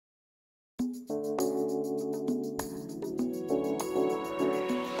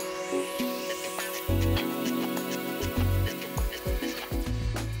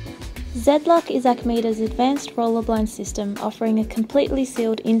Z-Lock is Acmeda's advanced roller blind system, offering a completely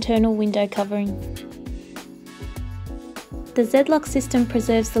sealed internal window covering. The Z-Lock system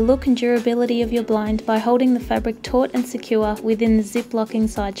preserves the look and durability of your blind by holding the fabric taut and secure within the zip-locking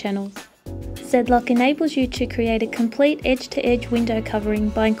side channels. Z-Lock enables you to create a complete edge-to-edge window covering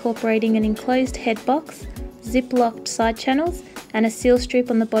by incorporating an enclosed head box, zip-locked side channels, and a seal strip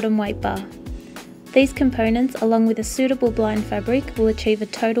on the bottom weight bar. These components, along with a suitable blind fabric, will achieve a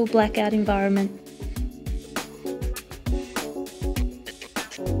total blackout environment.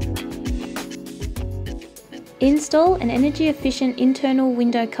 Install an energy-efficient internal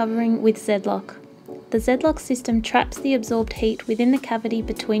window covering with Z-Lock. The Z-Lock system traps the absorbed heat within the cavity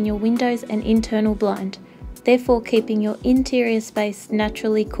between your windows and internal blind, therefore keeping your interior space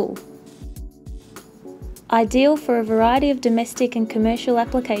naturally cool. Ideal for a variety of domestic and commercial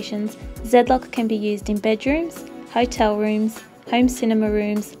applications, Z-Lock can be used in bedrooms, hotel rooms, home cinema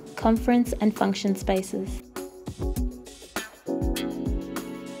rooms, conference and function spaces.